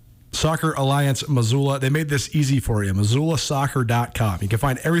Soccer Alliance Missoula. They made this easy for you. MissoulaSoccer.com. You can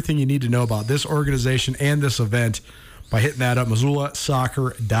find everything you need to know about this organization and this event by hitting that up.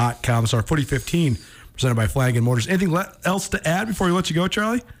 MissoulaSoccer.com. It's our Footy 15 presented by Flanagan Motors. Anything else to add before we let you go,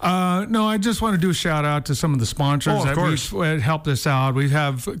 Charlie? No, I just want to do a shout out to some of the sponsors that helped us out. We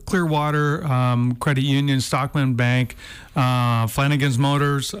have Clearwater Credit Union, Stockman Bank, Flanagan's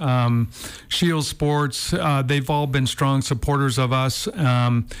Motors, Shield Sports. They've all been strong supporters of us.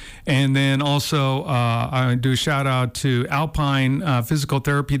 And then also I do a shout out to Alpine Physical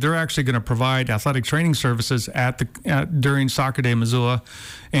Therapy. They're actually going to provide athletic training services during Soccer Day Missoula,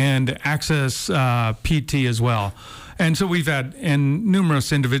 and Access PT as well. And so we've had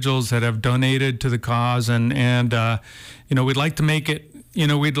numerous individuals that have donated to the cause, and we'd like to make it.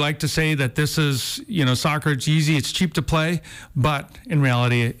 We'd like to say that this is, soccer, it's easy, it's cheap to play, but in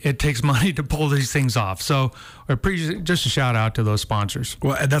reality, it takes money to pull these things off. So just a shout out to those sponsors.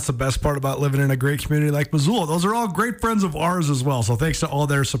 Well, and that's the best part about living in a great community like Missoula. Those are all great friends of ours as well. So thanks to all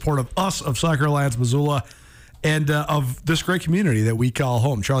their support of us, of Soccer Alliance Missoula, and of this great community that we call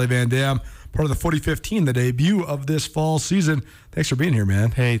home. Charlie Van Dam, part of the Footy 15, the debut of this fall season. Thanks for being here, man.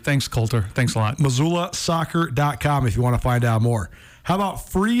 Hey, thanks, Coulter. Thanks a lot. MissoulaSoccer.com if you want to find out more. How about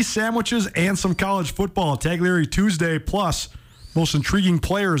free sandwiches and some college football? Tagliari Tuesday, plus most intriguing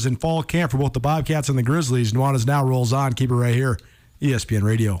players in fall camp for both the Bobcats and the Grizzlies. Nuanez Now rolls on. Keep it right here. ESPN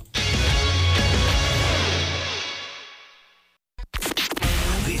Radio.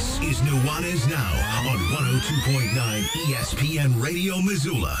 This is Nuanez Now on 102.9 ESPN Radio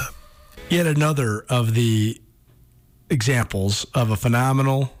Missoula. Yet another of the examples of a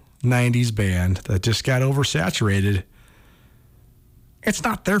phenomenal 90s band that just got oversaturated. It's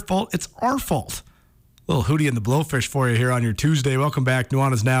not their fault. It's our fault. Little Hootie and the Blowfish for you here on your Tuesday. Welcome back.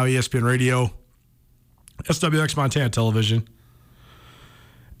 Nuanez Now, ESPN Radio, SWX Montana Television,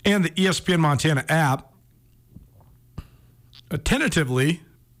 and the ESPN Montana app. Tentatively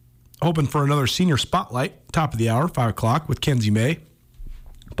hoping for another senior spotlight, top of the hour, 5 o'clock with Kenzie May.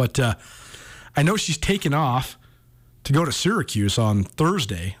 But I know she's taken off to go to Syracuse on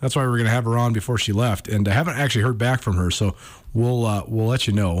Thursday. That's why we're going to have her on before she left. And I haven't actually heard back from her, so we'll let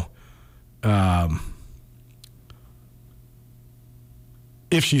you know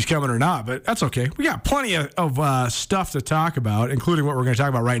if she's coming or not. But that's okay. We got plenty of stuff to talk about, including what we're going to talk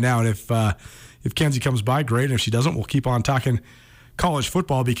about right now. And if Kenzie comes by, great. And if she doesn't, we'll keep on talking college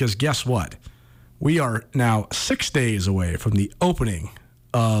football, because guess what? We are now 6 days away from the opening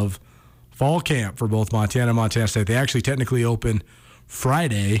of fall camp for both Montana and Montana State. They actually technically open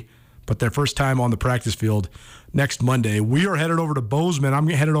Friday, but their first time on the practice field next Monday. We are headed over to Bozeman. I'm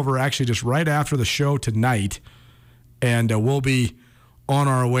headed over actually just right after the show tonight, and we'll be on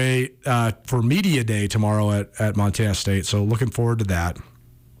our way for Media Day tomorrow at Montana State, so looking forward to that.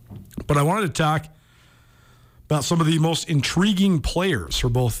 But I wanted to talk about some of the most intriguing players for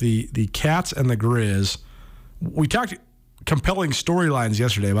both the Cats and the Grizz. We talked compelling storylines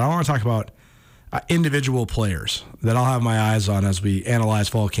yesterday, but I want to talk about individual players that I'll have my eyes on as we analyze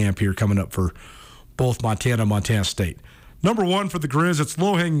fall camp here coming up for both Montana and Montana State. Number one for the Grizz, it's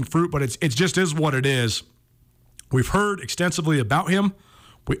low-hanging fruit, but it just is what it is. We've heard extensively about him.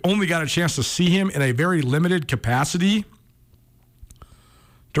 We only got a chance to see him in a very limited capacity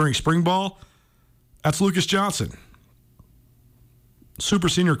during spring ball. That's Lucas Johnson, super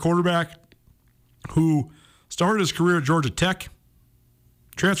senior quarterback who started his career at Georgia Tech,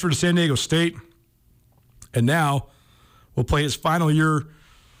 transferred to San Diego State, and now will play his final year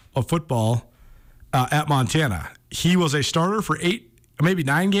of football at Montana. He was a starter for 8, maybe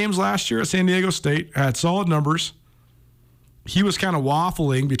 9 games last year at San Diego State, had solid numbers. He was kind of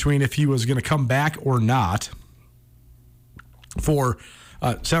waffling between if he was going to come back or not.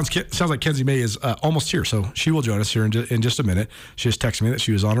 Sounds like Kenzie May is almost here, so she will join us here in just a minute. She just texted me that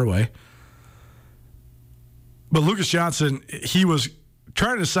she was on her way. But Lucas Johnson, he was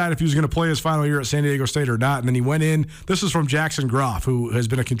trying to decide if he was going to play his final year at San Diego State or not. And then he went in. This is from Jackson Groff, who has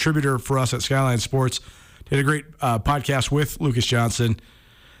been a contributor for us at Skyline Sports. Did a great podcast with Lucas Johnson.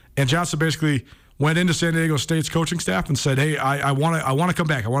 And Johnson basically went into San Diego State's coaching staff and said, hey, I want to come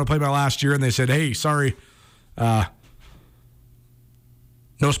back. I want to play my last year. And they said, hey, sorry, no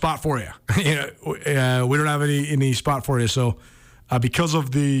spot for you. We don't have any spot for you. So because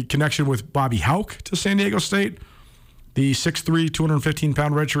of the connection with Bobby Hauck to San Diego State, the 6'3",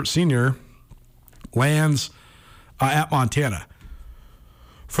 215-pound redshirt senior lands at Montana.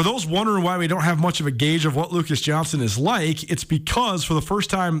 For those wondering why we don't have much of a gauge of what Lucas Johnson is like, it's because for the first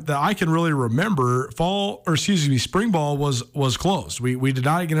time that I can really remember, spring ball was closed. We did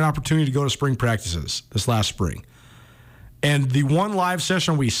not get an opportunity to go to spring practices this last spring. And the one live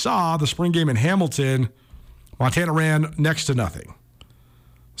session we saw, the spring game in Hamilton, Montana ran next to nothing.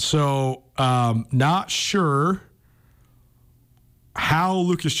 So not sure how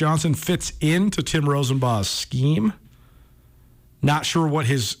Lucas Johnson fits into Tim Rosenbaugh's scheme. Not sure what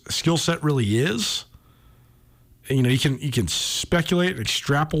his skill set really is. You know, you can speculate,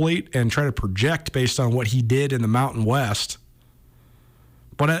 extrapolate, and try to project based on what he did in the Mountain West.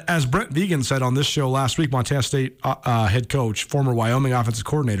 But as Brent Vigen said on this show last week, Montana State head coach, former Wyoming offensive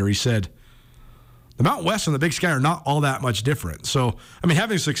coordinator, he said, the Mountain West and the Big Sky are not all that much different. So, I mean,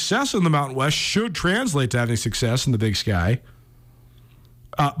 having success in the Mountain West should translate to having success in the Big Sky.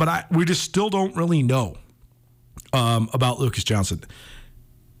 But we just still don't really know about Lucas Johnson.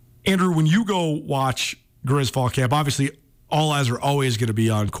 Andrew, when you go watch Grizz fall camp, obviously all eyes are always going to be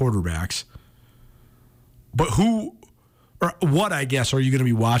on quarterbacks. But what, I guess, are you going to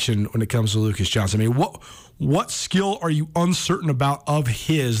be watching when it comes to Lucas Johnson? I mean, what skill are you uncertain about of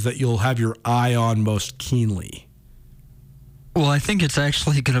his that you'll have your eye on most keenly? Well, I think it's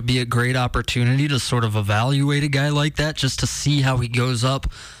actually going to be a great opportunity to sort of evaluate a guy like that, just to see how he goes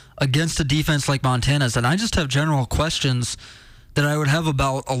up against a defense like Montana's. And I just have general questions that I would have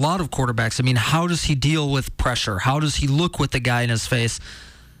about a lot of quarterbacks. I mean, how does he deal with pressure? How does he look with the guy in his face?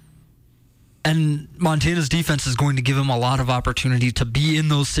 And Montana's defense is going to give him a lot of opportunity to be in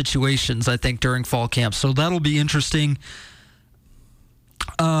those situations, I think, during fall camp. So that'll be interesting.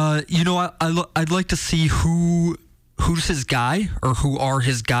 I'd like to see who's his guy, or who are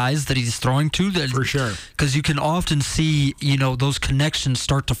his guys that he's throwing to. For sure. Because you can often see, those connections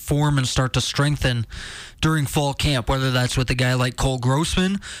start to form and start to strengthen during fall camp, whether that's with a guy like Cole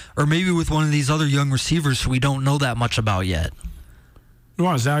Grossman or maybe with one of these other young receivers who we don't know that much about yet.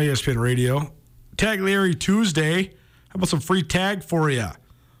 Nuanez Now, ESPN Radio. Taglieri Tuesday. How about some free tag for you?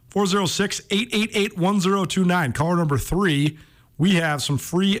 406-888-1029. Caller number 3. We have some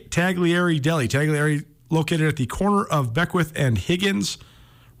free Taglieri Deli. Taglieri located at the corner of Beckwith and Higgins,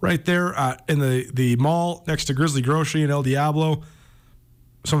 right there in the mall next to Grizzly Grocery in El Diablo.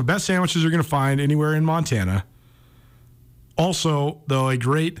 Some of the best sandwiches you're going to find anywhere in Montana. Also, though, a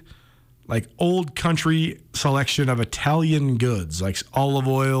great old country selection of Italian goods, like olive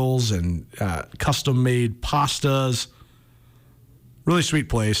oils and custom-made pastas. Really sweet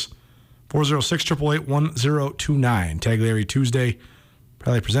place. 406-888-1029. Taglieri Tuesday,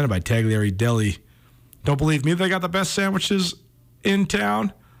 probably presented by Taglieri Deli. Don't believe me they got the best sandwiches in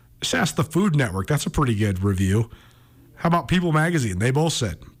town? Just ask the Food Network. That's a pretty good review. How about People Magazine? They both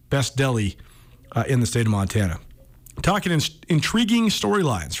said best deli in the state of Montana. Talking intriguing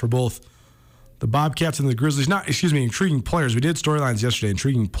storylines for both the Bobcats and the Grizzlies. Intriguing players. We did storylines yesterday.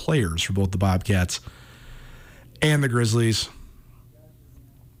 Intriguing players for both the Bobcats and the Grizzlies.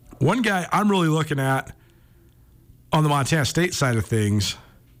 One guy I'm really looking at on the Montana State side of things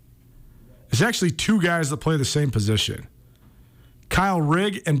is actually two guys that play the same position. Kyle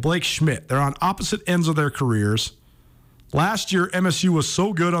Rigg and Blake Schmidt. They're on opposite ends of their careers. Last year, MSU was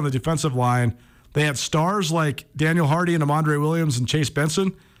so good on the defensive line. They had stars like Daniel Hardy and Amandre Williams and Chase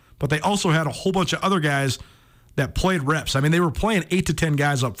Benson, but they also had a whole bunch of other guys that played reps. I mean, they were playing 8 to 10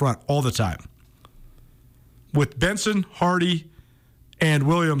 guys up front all the time. With Benson, Hardy, and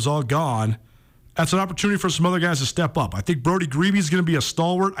Williams all gone, that's an opportunity for some other guys to step up. I think Brody Grebe is going to be a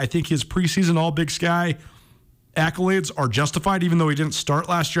stalwart. I think his preseason All-Big Sky accolades are justified, even though he didn't start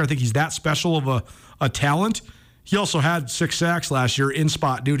last year. I think he's that special of a talent. He also had 6 sacks last year in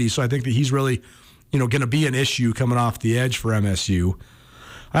spot duty, so I think that he's really, going to be an issue coming off the edge for MSU.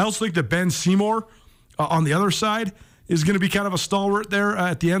 I also think that Ben Seymour on the other side is going to be kind of a stalwart there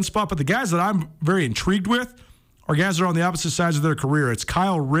at the end spot. But the guys that I'm very intrigued with are guys that are on the opposite sides of their career. It's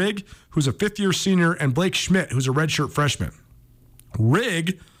Kyle Rigg, who's a fifth-year senior, and Blake Schmidt, who's a redshirt freshman.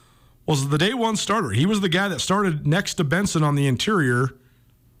 Rigg was the day one starter. He was the guy that started next to Benson on the interior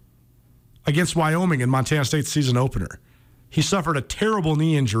against Wyoming in Montana State's season opener. He suffered a terrible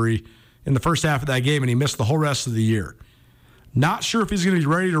knee injury in the first half of that game, and he missed the whole rest of the year. Not sure if he's going to be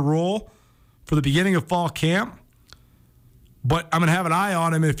ready to roll for the beginning of fall camp, but I'm going to have an eye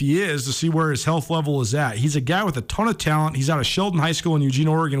on him if he is to see where his health level is at. He's a guy with a ton of talent. He's out of Sheldon High School in Eugene,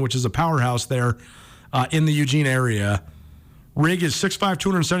 Oregon, which is a powerhouse there in the Eugene area. Rig is 6'5",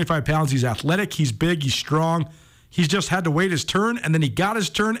 275 pounds. He's athletic. He's big. He's strong. He's just had to wait his turn, and then he got his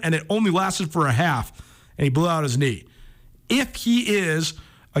turn, and it only lasted for a half, and he blew out his knee. If he is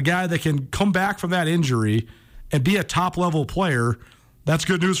a guy that can come back from that injury and be a top-level player, that's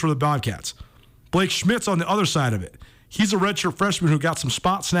good news for the Bobcats. Blake Schmidt's on the other side of it. He's a redshirt freshman who got some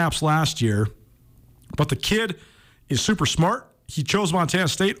spot snaps last year, but the kid is super smart. He chose Montana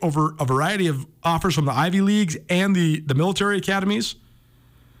State over a variety of offers from the Ivy Leagues and the military academies.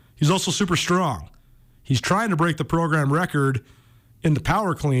 He's also super strong. He's trying to break the program record in the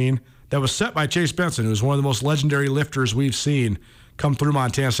power clean that was set by Chase Benson, who's one of the most legendary lifters we've seen come through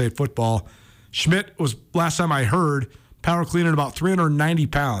Montana State football. Schmidt was, last time I heard, power cleaning about 390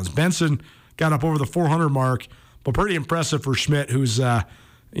 pounds. Benson got up over the 400 mark, but pretty impressive for Schmidt, who's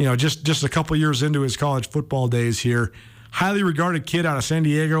just a couple years into his college football days here. Highly regarded kid out of San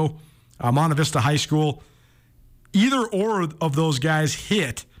Diego, Monte Vista High School. Either or of those guys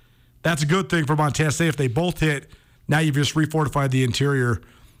hit, that's a good thing for Montana State. If they both hit, now you've just refortified the interior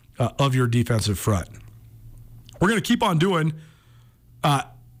of your defensive front. We're going to keep on doing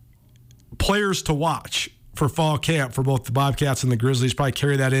players to watch for fall camp for both the Bobcats and the Grizzlies. Probably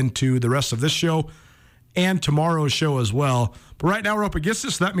carry that into the rest of this show and tomorrow's show as well. But right now we're up against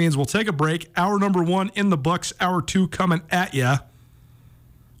this. So that means we'll take a break. Hour number 1 in the books. Hour 2 coming at you.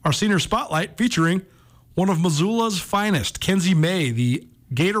 Our senior spotlight featuring one of Missoula's finest, Kenzie May, the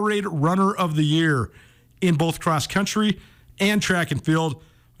Gatorade Runner of the Year in both cross country and track and field,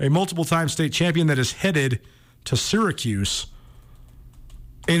 a multiple-time state champion that is headed to Syracuse.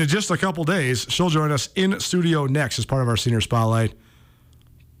 In just a couple days, she'll join us in studio next as part of our senior spotlight.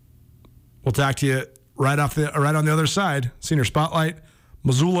 We'll talk to you right on the other side. Senior Spotlight,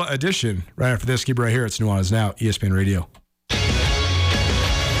 Missoula edition. Right after this, keep it right here. It's Nuanez Now, ESPN Radio.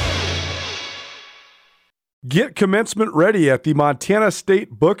 Get commencement ready at the Montana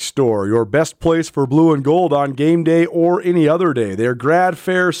State Bookstore, your best place for blue and gold on game day or any other day. Their grad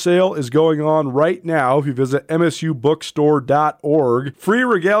fair sale is going on right now if you visit msubookstore.org. Free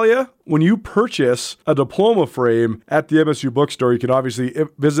regalia when you purchase a diploma frame at the MSU Bookstore. You can obviously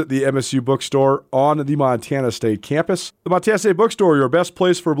visit the MSU Bookstore on the Montana State campus. The Montana State Bookstore, your best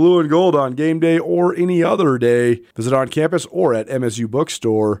place for blue and gold on game day or any other day. Visit on campus or at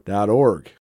msubookstore.org.